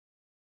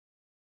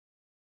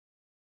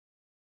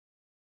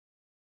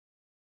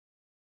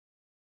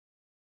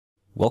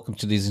Welcome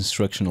to this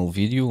instructional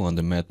video on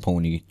the Mad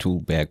Pony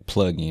Toolbag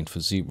plugin for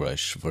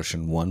ZBrush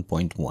version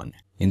 1.1.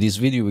 In this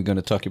video we're going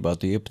to talk about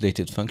the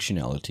updated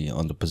functionality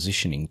on the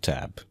positioning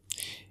tab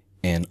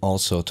and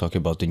also talk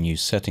about the new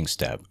settings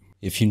tab.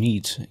 If you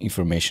need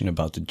information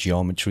about the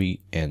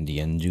geometry and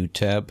the undo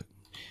tab,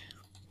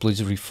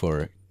 please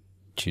refer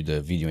to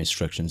the video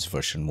instructions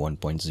version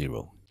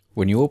 1.0.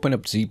 When you open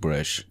up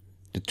ZBrush,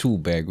 the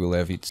toolbag will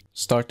have its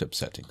startup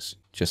settings,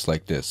 just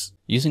like this.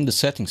 Using the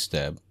settings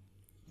tab,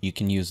 you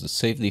can use the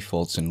save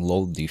defaults and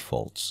load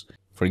defaults.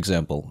 For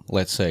example,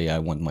 let's say I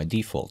want my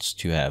defaults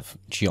to have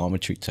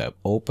geometry tab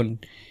open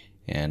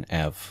and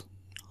have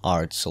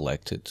art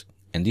selected,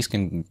 and this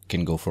can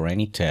go for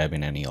any tab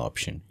in any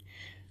option.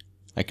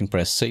 I can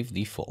press save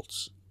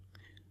defaults,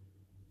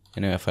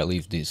 and now if I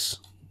leave this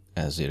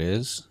as it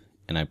is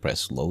and I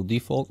press load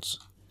defaults,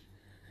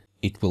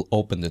 it will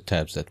open the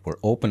tabs that were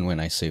open when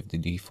I saved the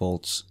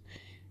defaults,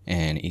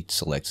 and it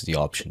selects the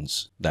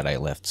options that I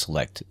left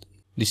selected.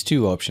 These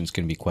two options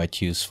can be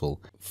quite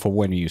useful for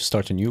when you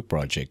start a new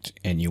project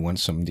and you want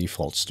some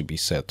defaults to be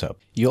set up.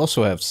 You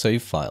also have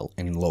save file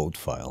and load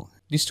file.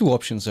 These two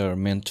options are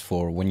meant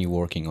for when you're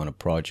working on a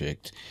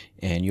project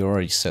and you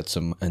already set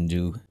some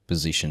undo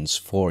positions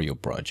for your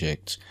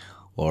project,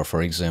 or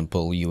for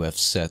example you have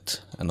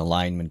set an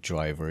alignment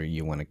driver,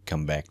 you want to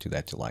come back to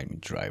that alignment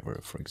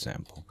driver, for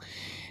example.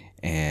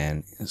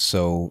 And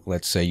so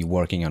let's say you're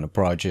working on a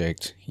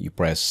project, you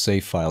press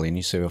save file and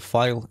you save a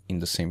file in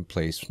the same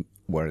place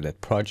where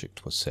that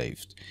project was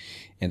saved,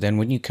 and then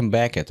when you come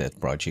back at that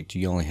project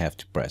you only have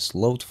to press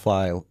load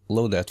file,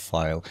 load that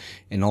file,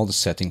 and all the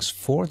settings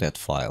for that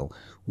file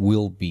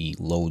will be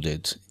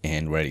loaded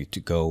and ready to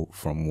go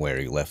from where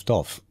you left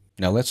off.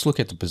 Now let's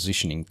look at the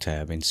positioning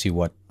tab and see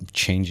what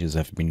changes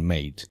have been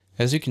made.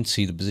 As you can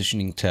see, the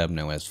positioning tab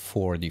now has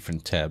 4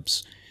 different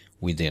tabs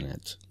within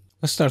it.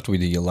 Let's start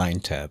with the Align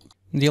tab.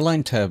 The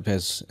Align tab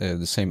has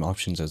the same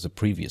options as the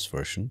previous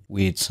version,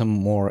 with some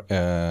more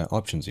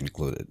options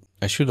included.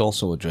 I should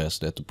also address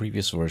that the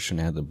previous version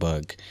had a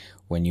bug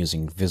when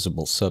using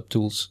visible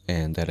subtools,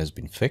 and that has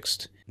been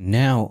fixed.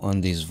 Now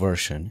on this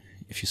version,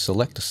 if you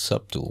select a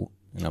subtool,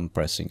 and I'm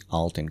pressing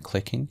Alt and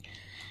clicking,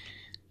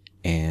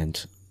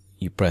 and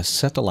you press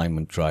Set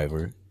Alignment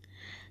Driver,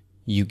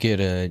 you get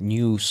a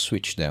new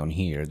switch down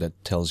here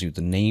that tells you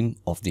the name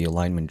of the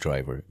alignment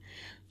driver.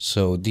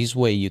 So this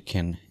way you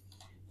can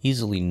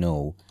easily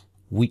know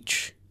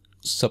which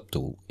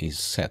subtool is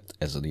set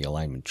as the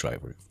alignment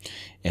driver,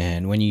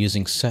 and when you're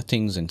using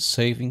settings and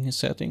saving a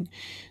setting,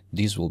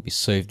 these will be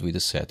saved with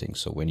the settings,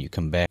 so when you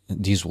come back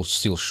these will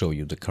still show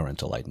you the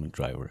current alignment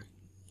driver.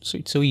 So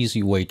it's an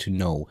easy way to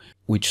know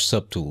which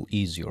subtool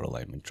is your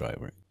alignment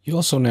driver. You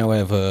also now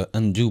have a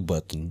undo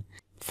button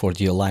for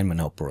the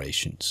alignment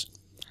operations.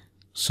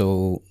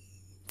 So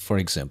for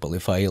example,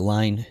 if I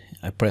align,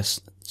 I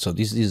press, so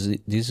this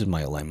is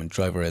my alignment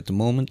driver at the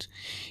moment,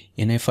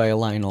 and if I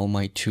align all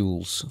my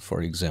tools,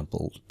 for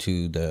example,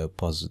 to the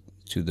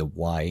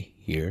Y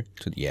here,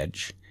 to the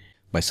edge,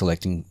 by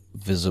selecting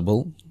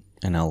visible,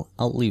 and I'll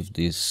leave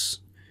this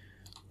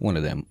one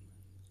of them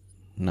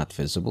not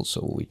visible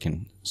so we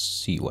can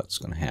see what's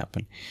going to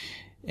happen,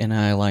 and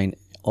I align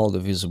all the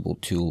visible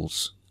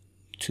tools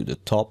to the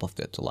top of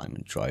that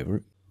alignment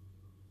driver.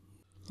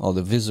 All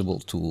the visible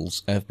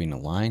tools have been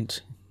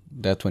aligned.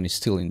 That one is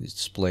still in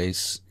its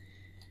place,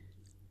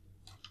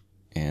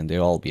 and they're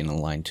all being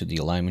aligned to the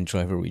alignment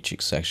driver, which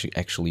is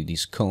actually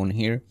this cone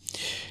here.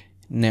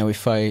 Now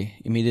if I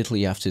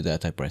immediately after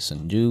that I press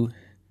undo,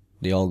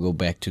 they all go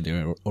back to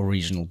their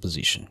original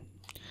position.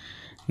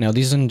 Now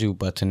this undo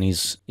button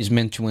is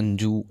meant to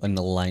undo an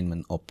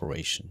alignment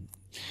operation.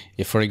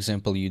 If for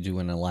example you do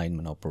an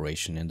alignment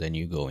operation and then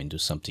you go and do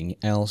something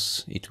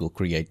else, it will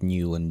create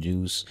new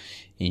undos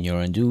in your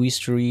undo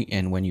history,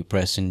 and when you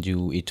press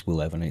undo it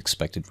will have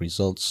unexpected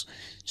results.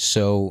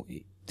 So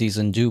this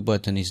undo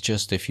button is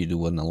just if you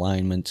do an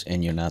alignment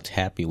and you're not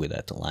happy with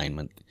that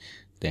alignment,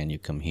 then you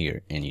come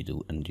here and you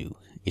do undo.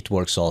 It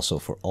works also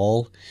for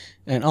all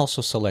and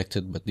also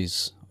selected, but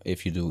this,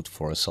 if you do it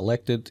for a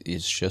selected,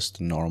 is just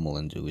a normal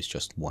undo, it's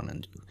just one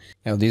undo.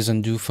 Now this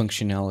undo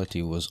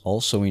functionality was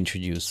also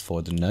introduced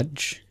for the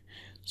nudge.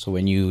 So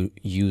when you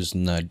use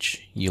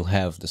nudge, you'll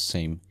have the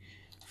same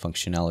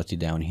functionality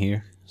down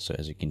here. So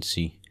as you can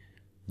see,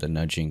 the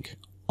nudging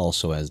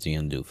also has the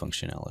undo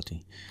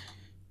functionality.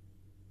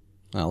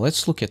 Now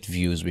let's look at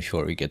views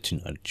before we get to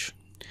nudge.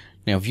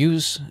 Now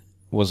views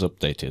was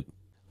updated.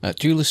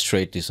 To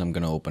illustrate this, I'm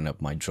going to open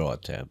up my draw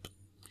tab,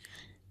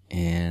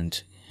 and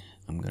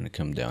I'm going to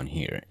come down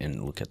here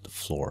and look at the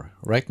floor.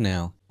 Right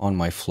now on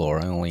my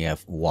floor I only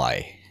have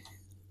Y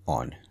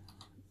on,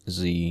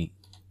 Z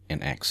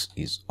and X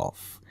is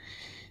off,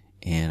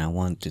 and I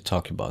want to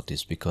talk about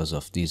this because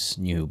of this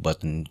new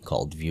button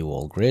called View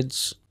All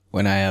Grids.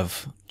 When I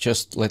have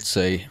just, let's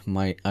say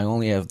I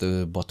only have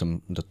the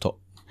bottom, the top,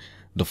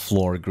 the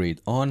floor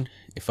grid on.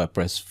 If I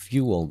press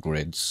View All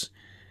Grids,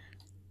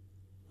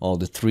 all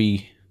the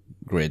 3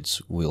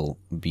 grids will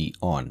be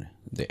on,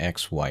 the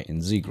X, Y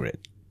and Z grid,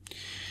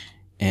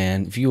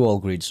 and View All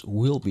Grids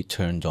will be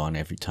turned on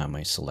every time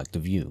I select a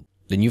view.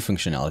 The new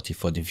functionality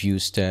for the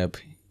Views tab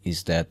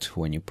is that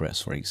when you press,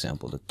 for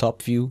example, the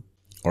top view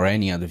or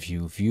any other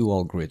view, View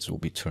All Grids will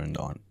be turned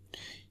on.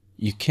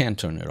 You can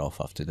turn it off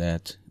after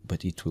that,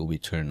 but it will be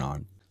turned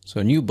on.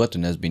 So a new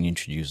button has been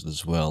introduced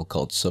as well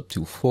called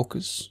Subtool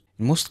Focus.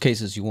 In most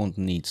cases, you won't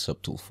need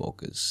Subtool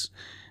Focus.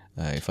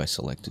 If I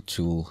select a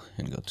tool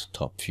and go to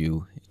top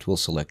view, it will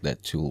select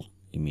that tool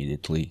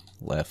immediately,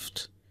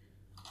 left,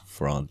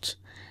 front.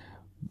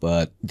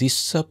 But this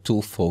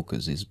subtool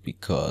focus is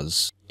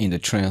because in the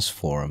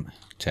transform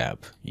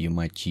tab, you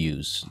might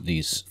use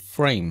this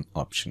frame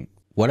option.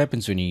 What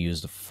happens when you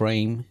use the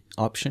frame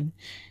option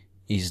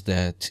is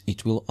that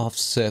it will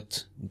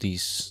offset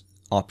these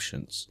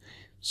options.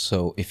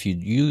 So if you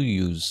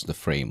use the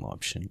frame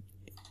option,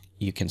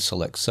 you can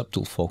select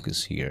subtool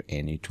focus here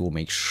and it will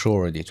make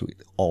sure that it will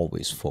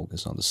always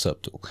focus on the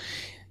subtool.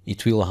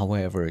 It will,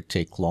 however,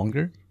 take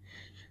longer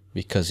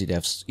because it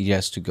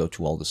has to go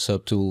to all the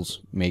subtools,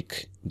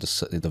 make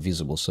the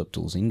visible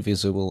subtools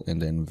invisible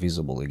and then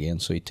visible again.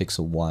 So it takes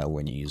a while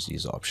when you use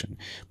this option.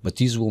 But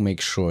these will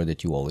make sure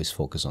that you always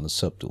focus on the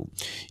subtool.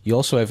 You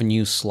also have a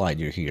new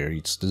slider here.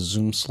 It's the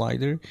zoom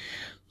slider.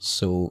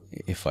 So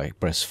if I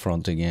press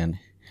front again,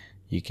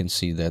 you can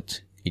see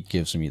that it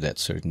gives me that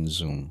certain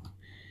zoom.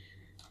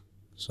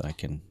 So I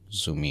can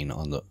zoom in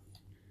on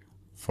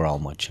for how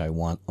much I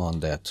want on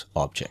that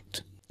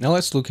object. Now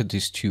let's look at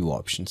these two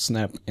options,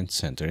 snap and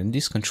center, and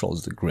this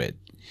controls the grid.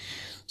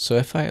 So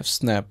if I have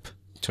snap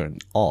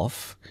turned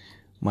off,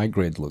 my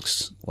grid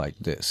looks like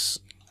this.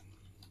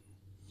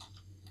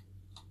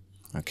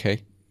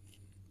 Okay?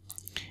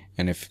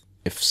 And if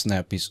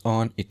snap is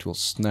on, it will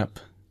snap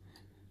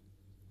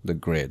the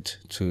grid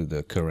to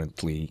the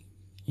currently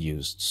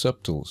used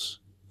subtools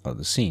of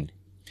the scene.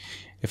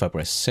 If I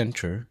press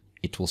center,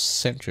 it will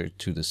center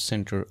to the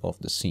center of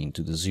the scene,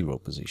 to the 0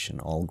 position.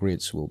 All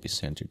grids will be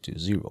centered to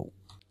 0.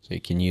 So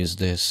you can use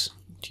this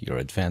to your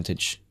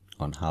advantage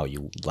on how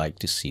you would like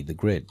to see the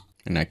grid.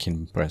 And I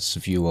can press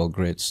View All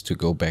Grids to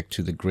go back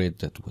to the grid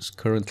that was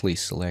currently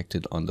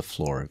selected on the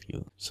floor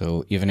view.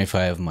 So even if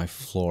I have my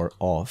floor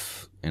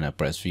off and I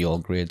press View All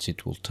Grids,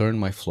 it will turn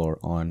my floor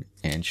on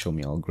and show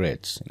me all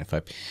grids. And if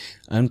I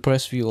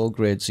unpress View All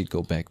Grids, it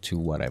go back to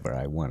whatever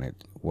I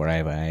wanted,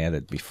 wherever I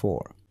added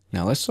before.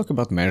 Now let's talk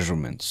about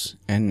measurements.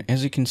 And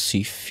as you can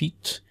see,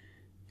 feet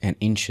and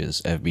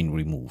inches have been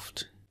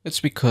removed. It's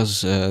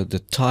because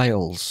the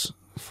tiles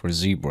for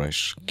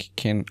ZBrush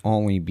can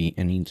only be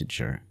an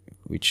integer,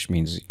 which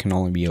means it can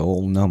only be a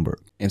whole number.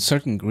 And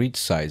certain grid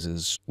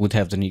sizes would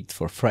have the need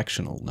for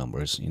fractional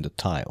numbers in the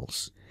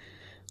tiles,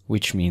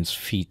 which means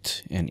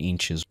feet and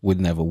inches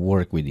would never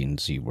work within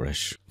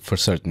ZBrush for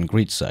certain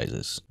grid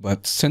sizes.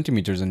 But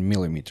centimeters and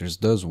millimeters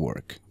does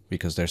work,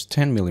 because there's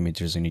 10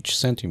 millimeters in each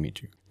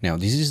centimeter. Now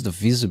this is the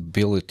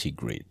visibility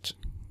grid.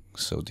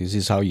 So this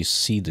is how you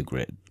see the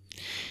grid.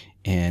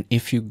 And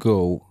if you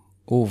go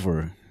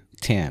over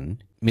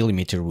 10,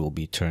 millimeter will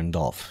be turned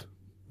off.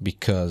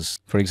 Because,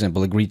 for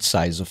example, a grid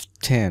size of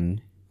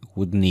 10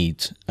 would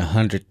need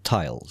 100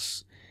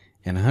 tiles.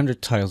 And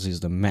 100 tiles is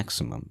the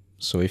maximum.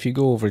 So if you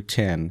go over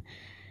 10,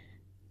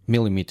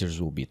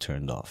 millimeters will be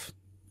turned off.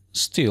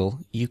 Still,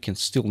 you can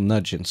still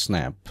nudge and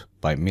snap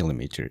by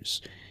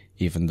millimeters,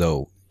 even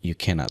though you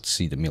cannot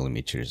see the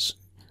millimeters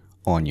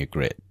on your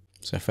grid.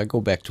 So if I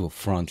go back to a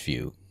front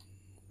view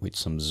with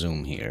some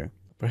zoom here,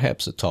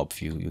 perhaps a top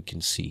view, you can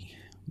see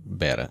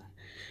better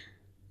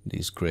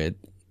this grid.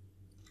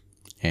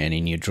 And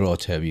in your draw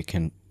tab, you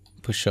can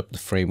push up the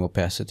frame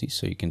opacity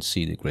so you can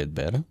see the grid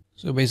better.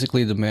 So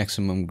basically the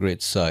maximum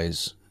grid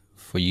size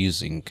for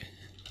using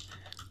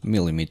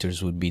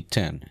millimeters would be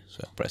 10.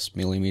 So I press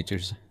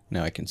millimeters.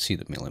 Now I can see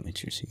the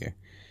millimeters here.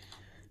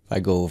 If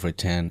I go over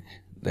 10,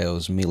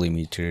 those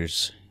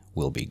millimeters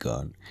will be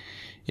gone.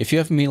 If you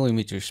have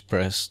millimeters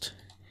pressed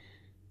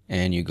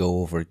and you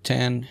go over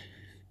 10,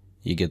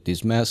 you get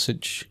this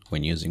message: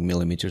 when using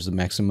millimeters, the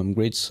maximum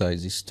grid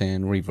size is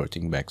 10,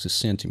 reverting back to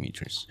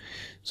centimeters.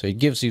 So it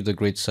gives you the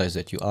grid size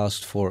that you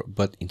asked for,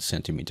 but in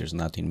centimeters,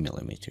 not in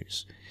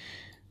millimeters.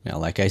 Now,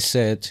 like I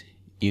said,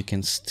 you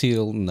can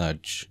still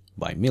nudge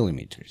by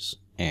millimeters.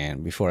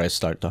 And before I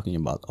start talking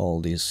about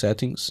all these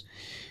settings,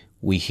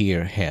 we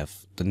here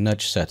have the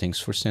nudge settings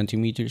for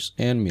centimeters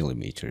and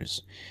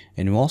millimeters.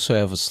 And we also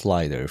have a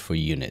slider for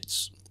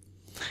units.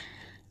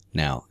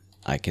 Now,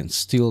 I can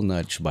still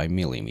nudge by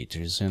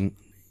millimeters, and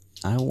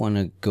I want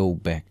to go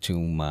back to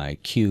my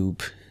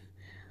cube,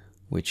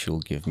 which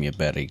will give me a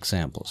better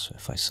example. So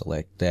if I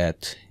select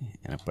that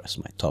and I press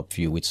my top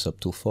view with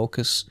subtool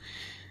focus,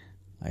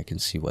 I can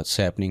see what's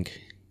happening.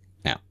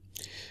 Now,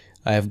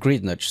 I have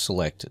grid nudge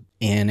selected,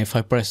 and if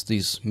I press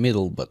this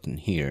middle button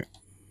here,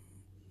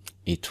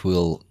 it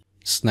will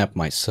snap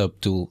my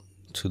subtool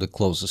to the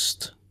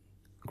closest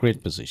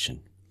grid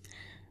position.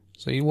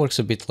 So it works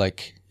a bit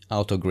like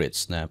auto grid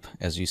snap,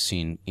 as you've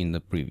seen in the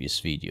previous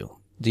video.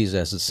 This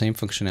has the same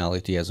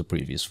functionality as the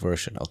previous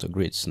version, auto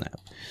grid snap.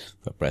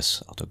 If I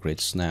press auto grid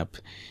snap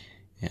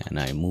and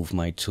I move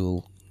my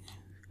tool,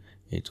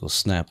 it will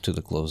snap to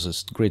the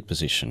closest grid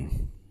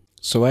position.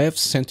 So I have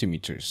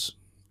centimeters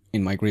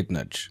in my grid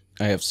nudge,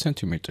 I have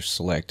centimeters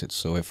selected.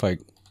 So if I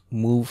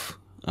move,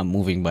 I'm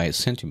moving by a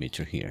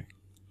centimeter here,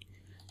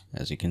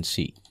 as you can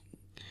see.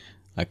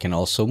 I can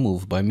also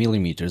move by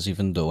millimeters,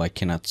 even though I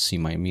cannot see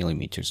my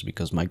millimeters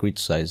because my grid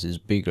size is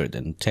bigger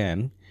than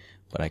 10,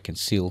 but I can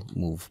still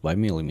move by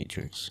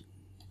millimeters.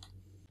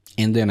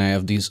 And then I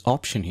have this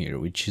option here,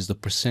 which is the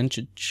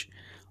percentage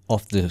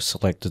of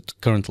the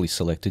currently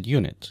selected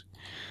unit.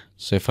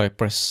 So if I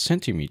press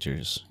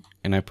centimeters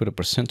and I put a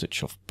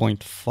percentage of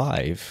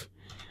 0.5,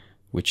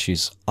 which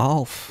is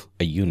half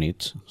a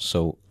unit,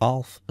 so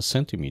half a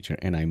centimeter,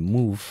 and I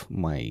nudge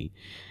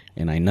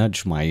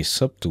my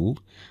subtool,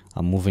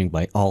 I'm moving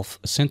by half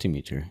a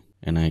centimeter,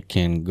 and I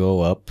can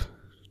go up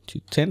to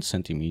 10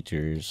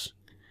 centimeters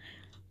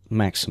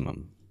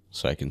maximum.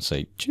 So I can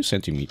say 2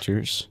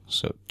 centimeters,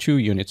 so 2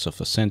 units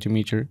of a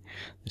centimeter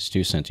is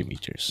 2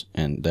 centimeters,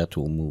 and that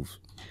will move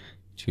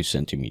 2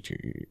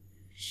 centimeters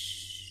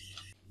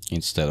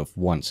instead of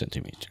 1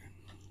 centimeter.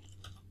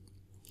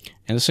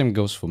 And the same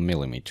goes for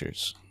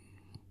millimeters.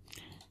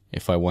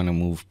 If I want to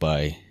move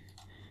by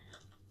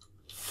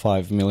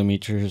 5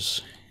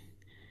 millimeters,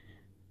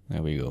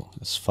 there we go,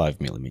 that's 5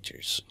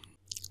 millimeters.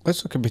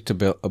 Let's talk a bit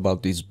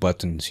about these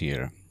buttons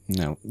here.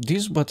 Now,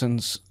 these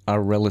buttons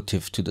are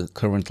relative to the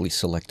currently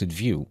selected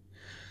view.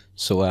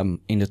 So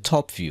I'm in the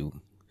top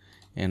view,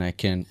 and I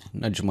can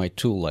nudge my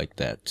tool like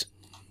that.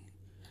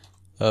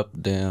 Up,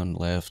 down,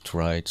 left,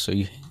 right. So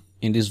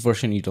in this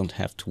version, you don't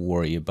have to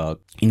worry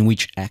about in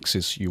which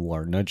axis you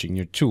are nudging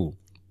your tool.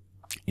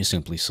 You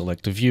simply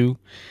select a view,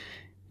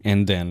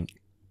 and then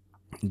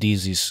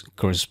this is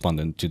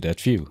correspondent to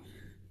that view.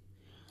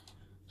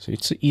 So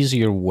it's an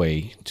easier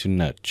way to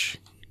nudge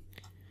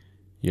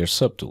your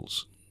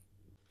subtools.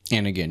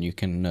 And again, you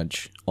can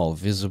nudge all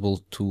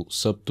visible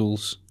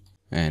subtools.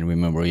 And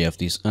remember, we have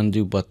this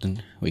undo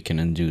button. We can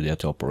undo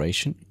that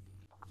operation.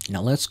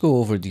 Now let's go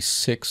over these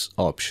 6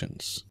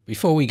 options.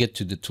 Before we get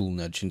to the tool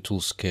nudge and tool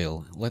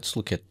scale, let's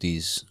look at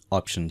these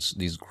options,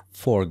 these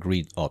 4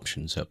 grid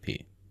options up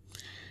here.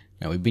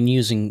 Now we've been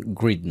using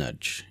grid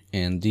nudge,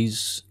 and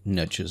these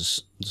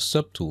nudges the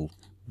subtool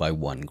by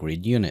 1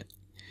 grid unit,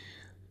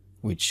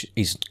 which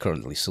is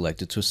currently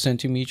selected to a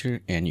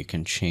centimeter, and you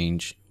can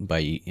change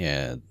by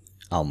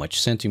how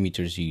much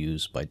centimeters you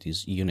use by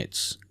these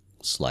units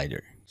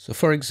slider. So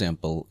for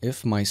example,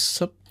 if my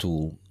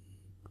subtool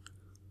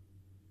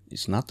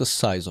is not the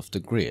size of the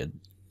grid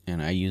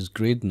and I use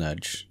grid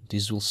nudge,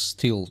 this will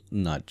still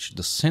nudge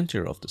the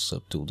center of the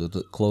subtool to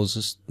the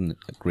closest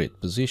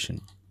grid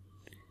position.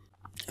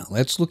 Now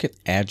let's look at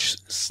edge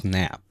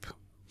snap.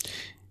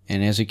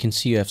 And as you can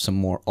see, you have some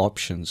more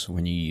options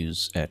when you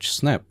use edge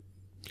snap.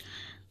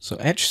 So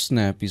edge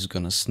snap is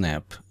going to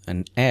snap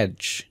an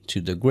edge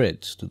to the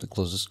grid, to the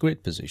closest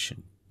grid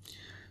position.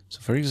 So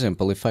for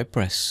example, if I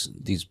press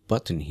this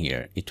button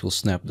here, it will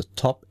snap the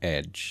top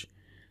edge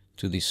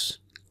to this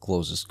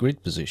closest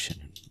grid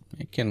position.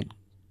 I can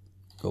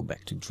go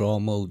back to draw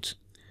mode,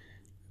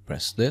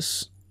 press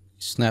this,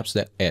 it snaps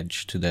that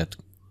edge to that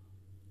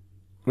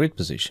grid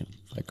position.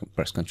 I can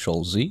press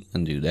Ctrl Z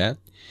and do that.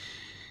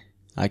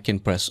 I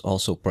can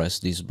also press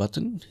this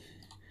button,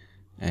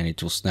 and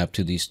it will snap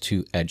to these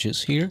 2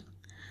 edges here,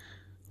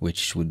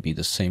 which would be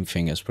the same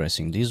thing as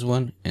pressing this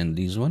one and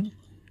this one.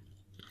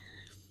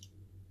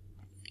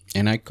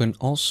 And I can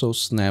also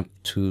snap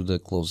to the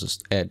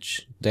closest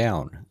edge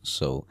down,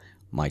 so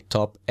my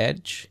top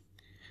edge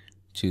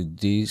to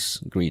this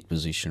grid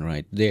position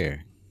right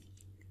there.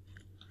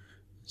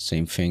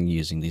 Same thing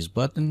using this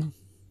button,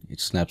 it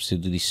snaps to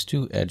these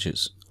 2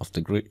 edges of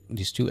the grid,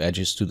 these 2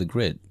 edges to the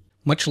grid.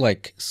 Much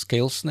like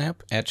scale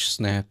snap, edge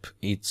snap,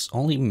 it's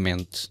only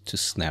meant to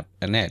snap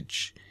an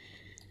edge.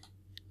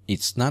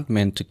 It's not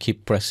meant to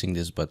keep pressing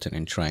this button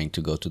and trying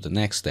to go to the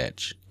next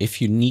edge. If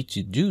you need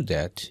to do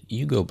that,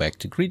 you go back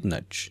to grid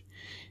nudge.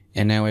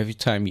 And now every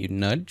time you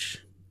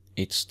nudge,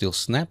 it still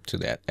snaps to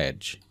that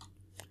edge.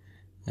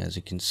 As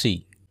you can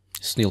see,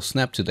 still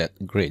snap to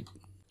that grid.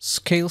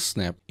 Scale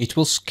snap, it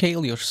will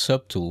scale your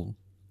subtool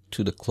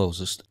to the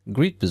closest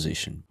grid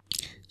position.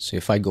 So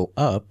if I go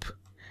up,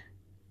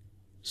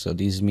 so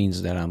this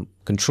means that I'm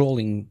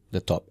controlling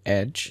the top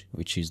edge,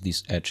 which is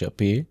this edge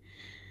up here.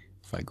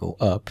 If I go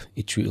up,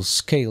 it will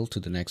scale to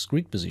the next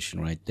grid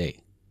position right there.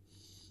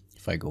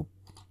 If I go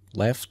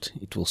left,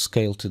 it will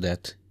scale to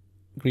that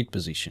grid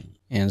position.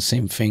 And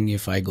same thing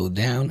if I go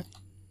down,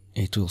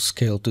 it will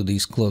scale to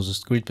this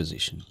closest grid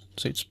position.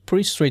 So it's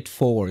pretty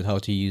straightforward how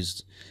to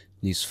use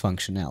this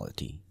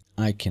functionality.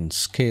 I can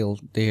scale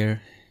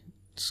there,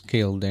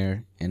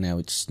 and now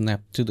it's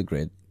snapped to the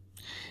grid.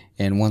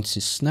 And once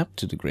it's snapped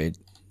to the grid,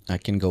 I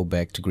can go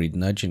back to grid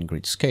nudge and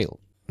grid scale.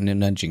 And then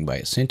nudging by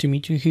a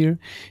centimeter here,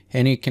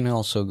 and you can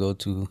also go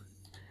to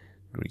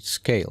grid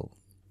scale.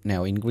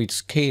 Now in grid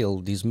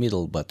scale, this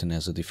middle button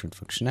has a different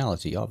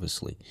functionality,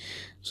 obviously.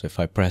 So if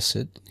I press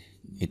it,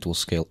 it will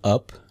scale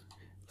up.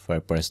 If I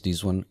press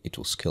this one, it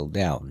will scale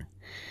down.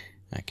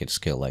 I can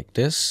scale like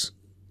this,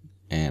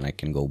 and I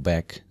can go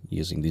back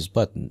using these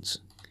buttons.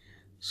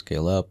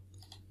 Scale up,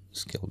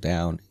 scale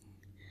down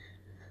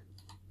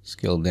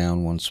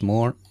once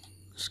more,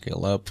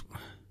 scale up,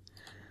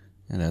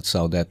 and that's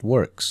how that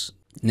works.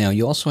 Now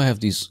you also have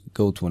this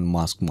go to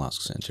unmask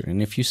mask center,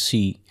 and if you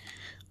see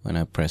when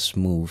I press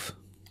move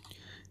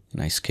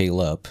and I scale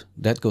up,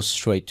 that goes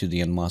straight to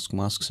the unmask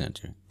mask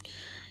center.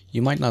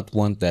 You might not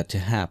want that to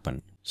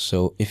happen,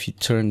 so if you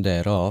turn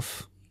that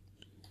off,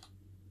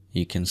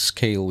 you can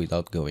scale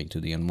without going to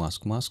the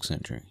unmask mask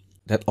center.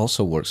 That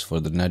also works for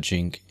the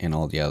nudging and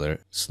all the other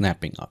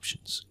snapping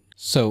options.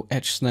 So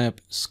edge snap,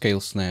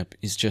 scale snap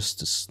is just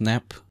to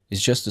snap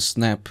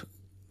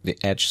the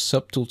edge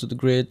subtool to the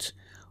grid,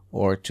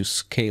 or to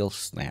scale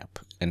snap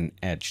an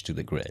edge to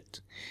the grid.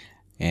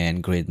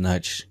 And grid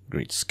nudge,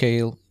 grid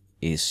scale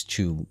is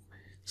to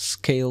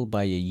scale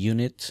by a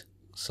unit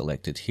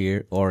selected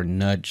here, or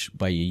nudge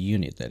by a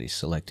unit that is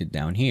selected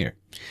down here.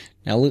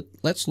 Now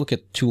let's look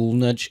at tool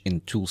nudge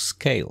and tool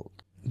scale.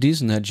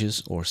 These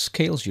nudges or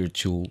scales your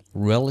tool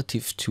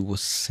relative to a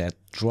set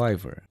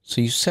driver.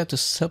 So you set a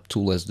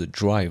subtool as the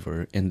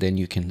driver, and then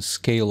you can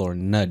scale or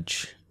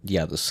nudge the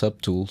other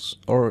subtools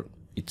or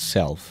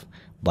itself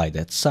by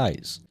that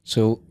size.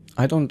 So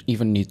I don't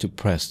even need to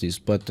press this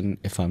button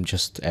if I'm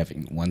just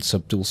having one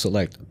subtool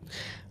selected.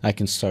 I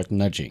can start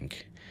nudging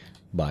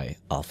by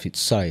half its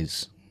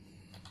size.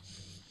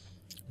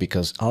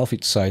 Because half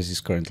its size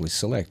is currently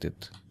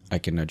selected, I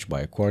can nudge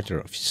by a quarter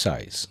of its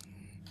size.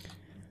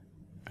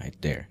 Right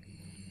there.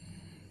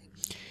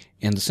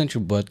 And the center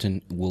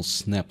button will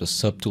snap a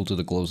subtool to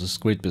the closest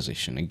grid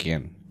position.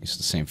 Again, it's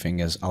the same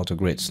thing as auto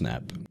grid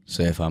snap.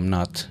 So if I'm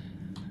not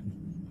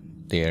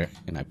there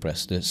and I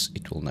press this,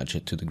 it will nudge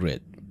it to the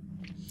grid.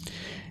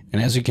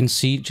 And as you can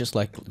see, just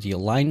like the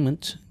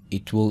alignment,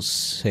 it will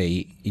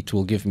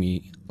give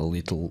me a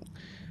little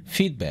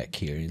feedback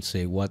here and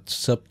say what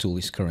subtool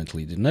is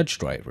currently the nudge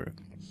driver.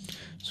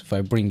 So if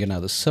I bring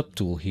another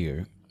subtool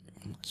here,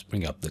 let's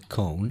bring up the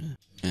cone,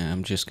 and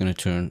I'm just going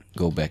to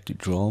go back to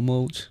draw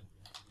mode.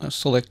 I'll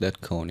select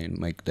that cone and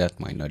make that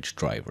my nudge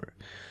driver.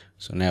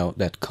 So now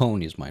that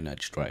cone is my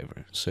nudge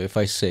driver. So if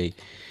I say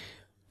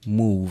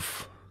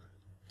move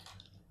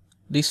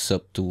this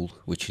subtool,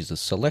 which is a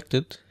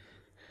selected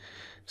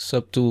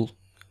subtool,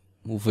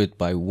 move it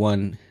by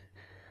 1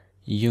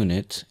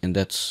 unit, and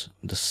that's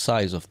the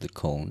size of the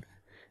cone.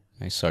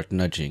 I start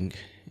nudging,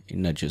 it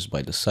nudges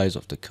by the size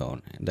of the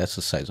cone, and that's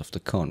the size of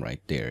the cone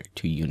right there,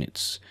 2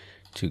 units,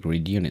 2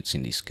 grid units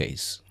in this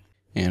case.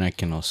 And I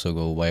can also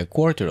go by a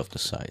quarter of the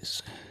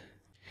size.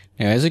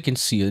 Now as you can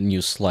see, a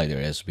new slider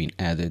has been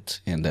added,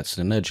 and that's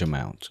the nudge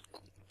amount.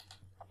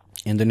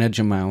 And the nudge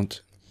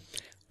amount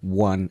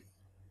 1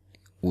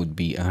 would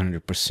be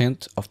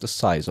 100% of the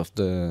size of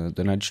the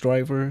nudge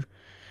driver,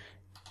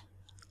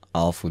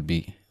 half would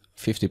be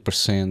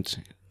 50%,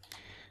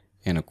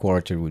 and a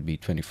quarter would be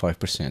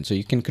 25%. So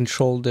you can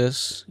control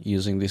this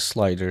using this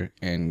slider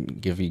and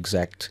give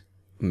exact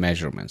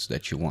measurements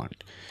that you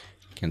want.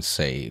 You can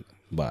say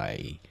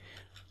by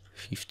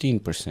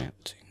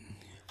 15%.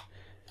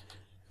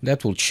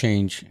 That will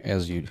change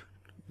as you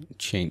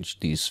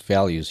change these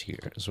values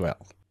here as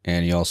well.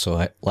 And you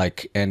also,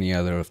 like any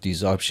other of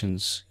these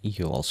options,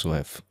 you also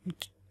have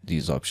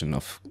this option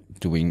of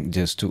doing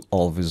this to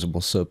all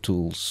visible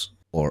subtools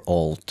or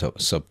all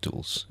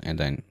subtools, and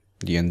then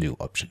the undo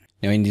option.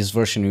 Now in this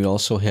version we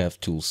also have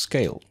tool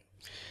scale,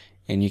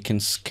 and you can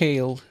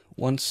scale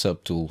one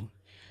subtool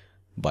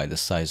by the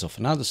size of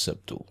another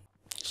subtool.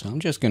 So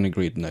I'm just going to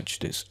grid nudge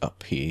this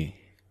up here,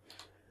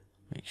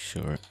 make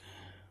sure,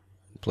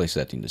 place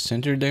that in the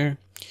center there,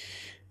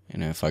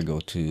 and if I go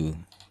to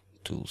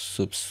tool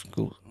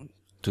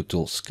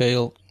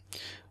scale,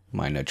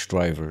 my nudge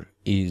driver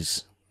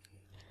is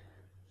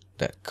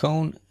that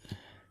cone,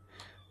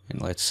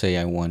 and let's say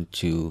I want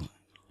to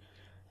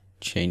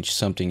change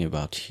something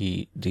about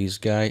this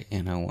guy,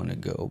 and I want to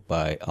go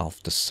by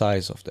half the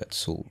size of that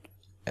tool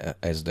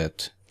as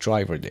that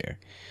driver there.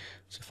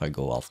 So if I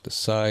go half the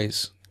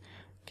size,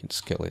 I can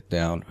scale it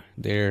down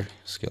there,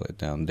 scale it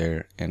down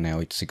there, and now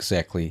it's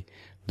exactly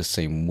the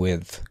same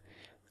width,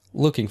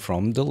 looking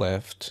from the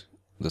left,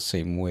 the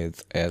same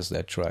width as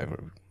that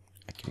driver.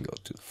 I can go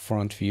to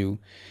front view,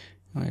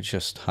 and I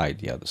just hide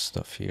the other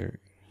stuff here.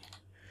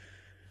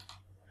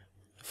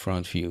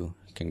 Front view,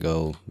 can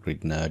go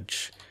grid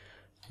nudge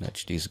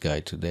this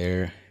guy to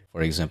there.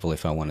 For example,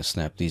 if I want to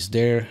snap this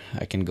there,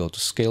 I can go to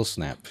scale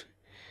snap,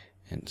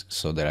 and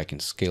so that I can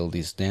scale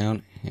this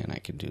down, and I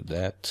can do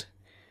that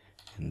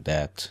and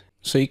that.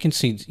 So you can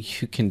see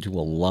you can do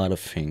a lot of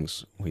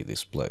things with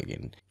this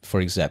plugin.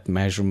 For exact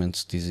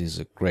measurements, this is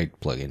a great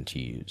plugin to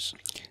use.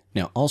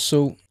 Now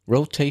also,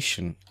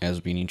 rotation has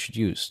been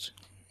introduced,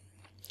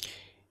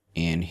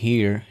 and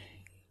here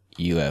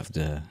you have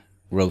the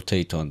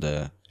rotate on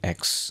the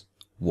X,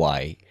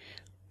 Y,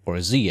 or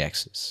Z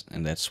axis,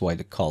 and that's why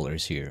the color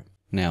is here.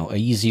 Now a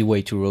easy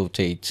way to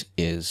rotate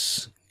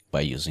is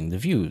by using the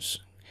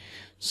views.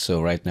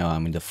 So right now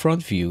I'm in the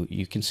front view.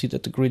 You can see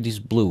that the grid is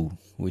blue,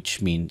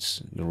 which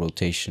means the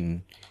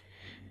rotation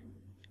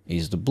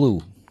is the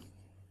blue.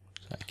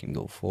 So I can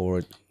go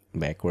forward,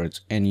 backwards,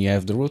 and you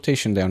have the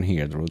rotation down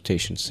here, the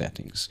rotation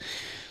settings.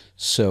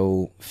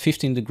 So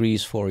 15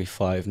 degrees,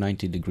 45,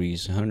 90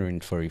 degrees,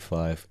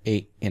 145,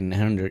 8, and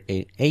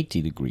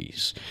 180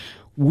 degrees,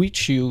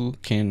 which you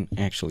can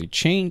actually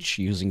change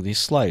using this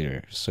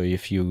slider. So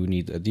if you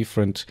need a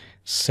different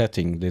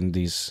setting than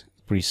these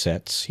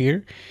presets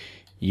here,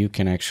 you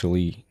can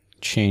actually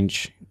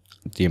change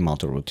the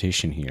amount of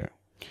rotation here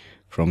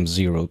from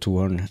 0 to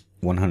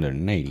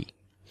 180.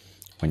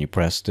 When you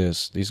press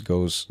this, this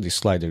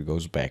slider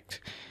goes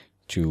back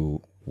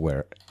to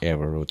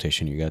wherever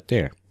rotation you got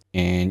there.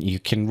 And you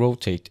can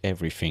rotate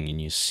everything in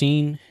your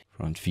scene,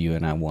 front view,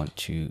 and I want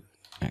to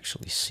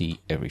actually see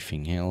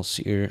everything else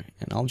here.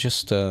 And I'll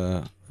just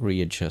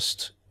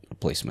readjust the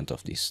placement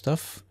of this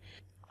stuff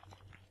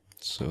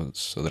so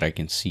that I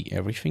can see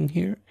everything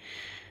here.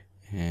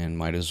 And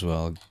might as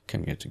well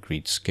come here to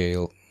grid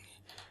scale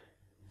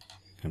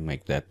and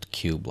make that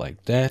cube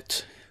like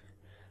that,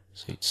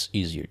 so it's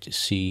easier to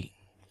see.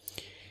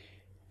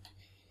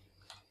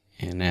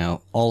 And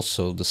now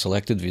also the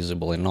selected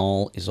visible and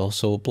all is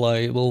also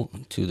applicable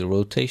to the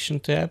rotation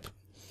tab.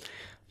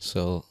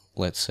 So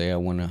let's say I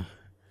want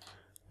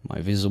my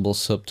visible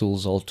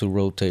subtools all to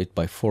rotate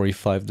by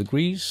 45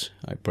 degrees.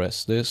 I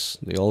press this,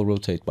 they all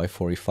rotate by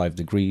 45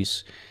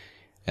 degrees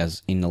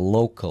as in a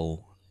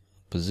local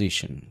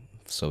position.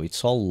 So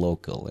it's all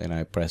local, and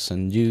I press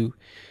undo,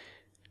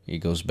 it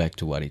goes back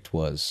to what it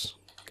was.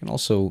 You can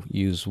also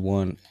use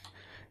one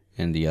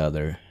and the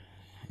other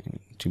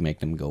to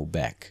make them go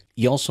back.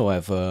 You also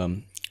have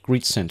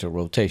grid center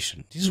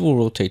rotation. This will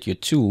rotate your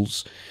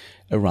tools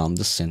around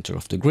the center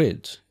of the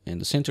grid. And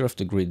the center of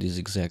the grid is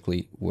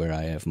exactly where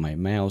I have my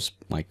mouse,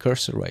 my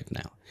cursor right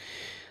now.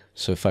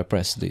 So if I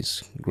press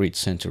this grid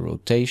center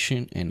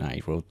rotation and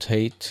I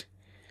rotate,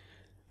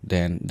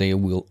 then they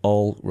will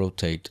all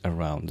rotate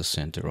around the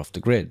center of the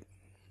grid.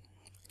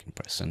 You can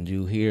press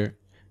undo here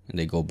and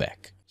they go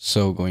back.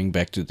 So going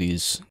back to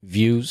these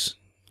views,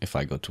 if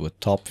I go to a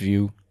top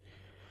view,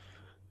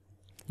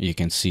 you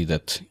can see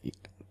that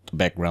the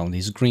background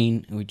is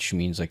green, which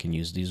means I can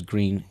use this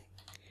green,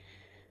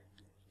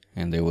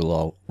 and they will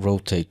all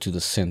rotate to the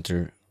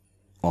center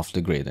of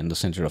the grid. And the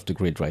center of the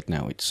grid right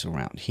now, it's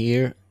around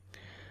here.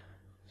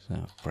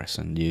 So press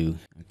undo.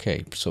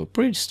 Okay, so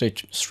pretty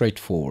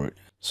straightforward.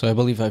 So I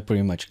believe I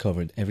pretty much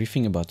covered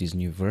everything about this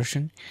new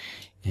version.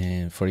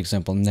 And for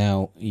example,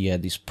 now you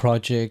had this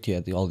project, you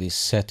had all these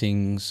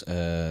settings,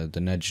 the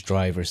nudge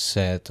driver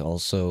set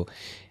also.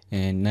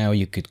 And now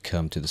you could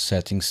come to the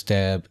settings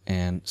tab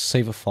and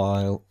save a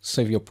file,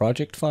 save your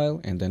project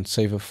file, and then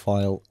save a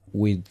file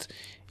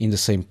in the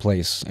same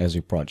place as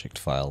your project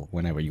file.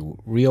 Whenever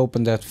you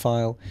reopen that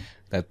file,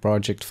 that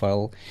project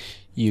file,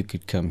 you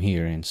could come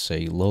here and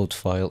say load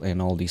file,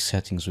 and all these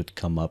settings would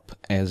come up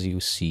as you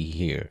see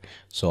here.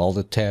 So all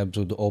the tabs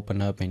would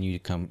open up and you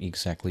come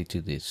exactly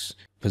to this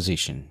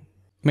position.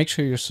 Make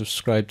sure you're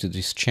subscribed to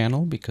this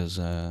channel, because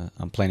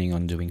I'm planning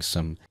on doing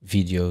some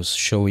videos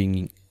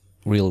showing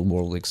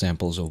real-world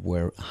examples of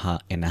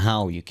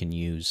how you can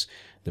use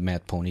the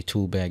Mad Pony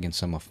Toolbag and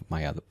some of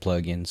my other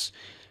plugins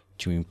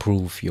to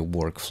improve your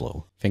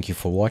workflow. Thank you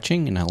for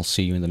watching, and I'll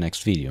see you in the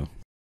next video.